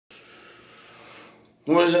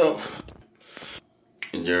What is up?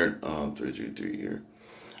 Jared 333 here.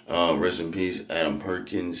 Rest in peace, Adam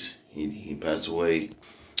Perkins. He passed away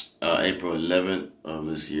April 11th of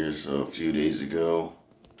this year, so a few days ago.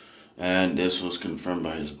 And this was confirmed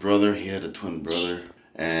by his brother. He had a twin brother,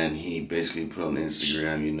 and he basically put on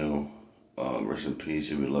Instagram, rest in peace,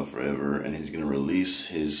 you'll be loved forever. And he's gonna release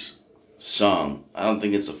his song. I don't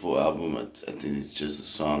think it's a full album. I think it's just a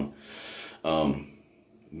song.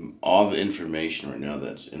 All the information right now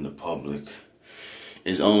that's in the public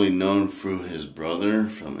is only known through his brother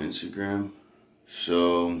from Instagram.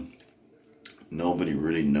 So nobody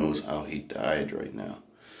really knows how he died right now.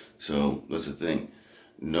 So that's the thing.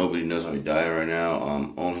 Nobody knows how he died right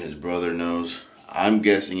now. Only his brother knows. I'm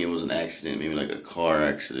guessing it was an accident, maybe like a car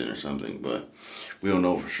accident or something, but we don't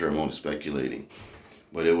know for sure. I'm only speculating.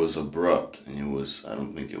 But it was abrupt, and I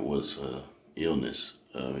don't think it was illness.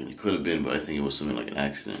 It could have been, but I think it was something like an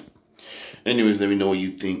accident. Anyways, let me know what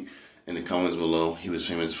you think in the comments below. He was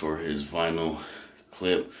famous for his vinyl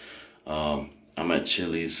clip. I'm at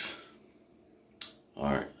Chili's.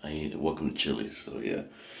 Alright, welcome to Chili's. So yeah,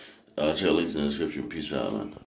 check the links in the description. Peace out, man.